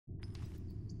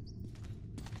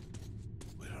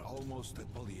almost at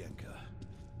Polyanka.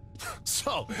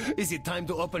 So, is it time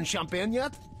to open champagne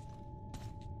yet?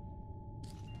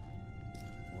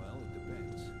 Well, it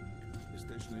depends. The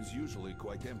station is usually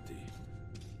quite empty.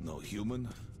 No human,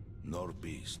 nor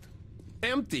beast.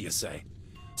 Empty, you say?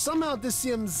 Somehow this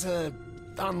seems,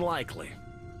 unlikely.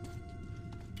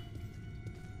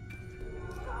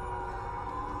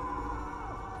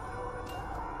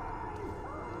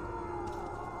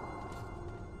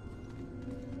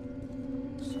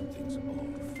 Something's off.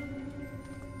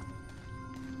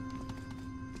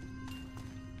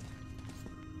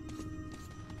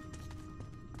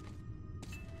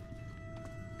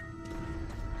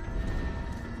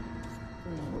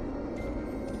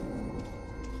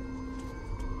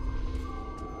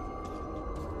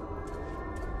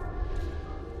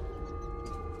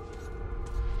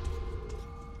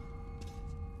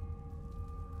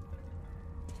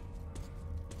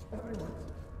 Everyone's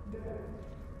dead.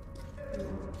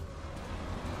 Everyone.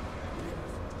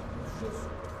 Yes. Just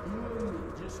you and me.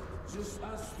 Just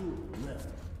us two left.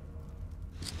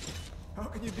 How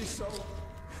can you be so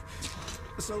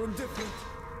indifferent?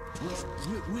 Well,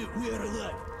 we are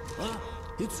alive, huh?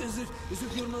 It's as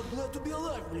if you're not glad to be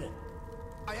alive, man.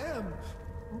 I am,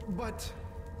 but...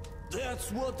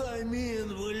 That's what I mean,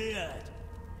 блядь.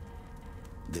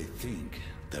 They think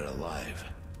they're alive.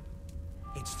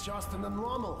 It's just an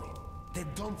anomaly. They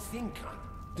don't think on.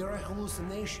 They're a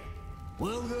hallucination.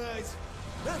 Well, guys,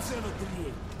 let's have a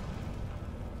drink.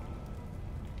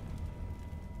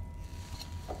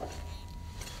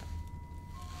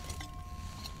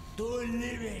 To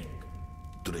living.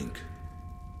 Drink.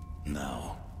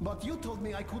 Now. But you told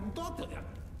me I couldn't talk to them.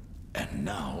 And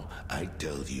now I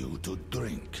tell you to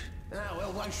drink. Ah,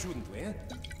 well, why shouldn't we, eh?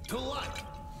 To what?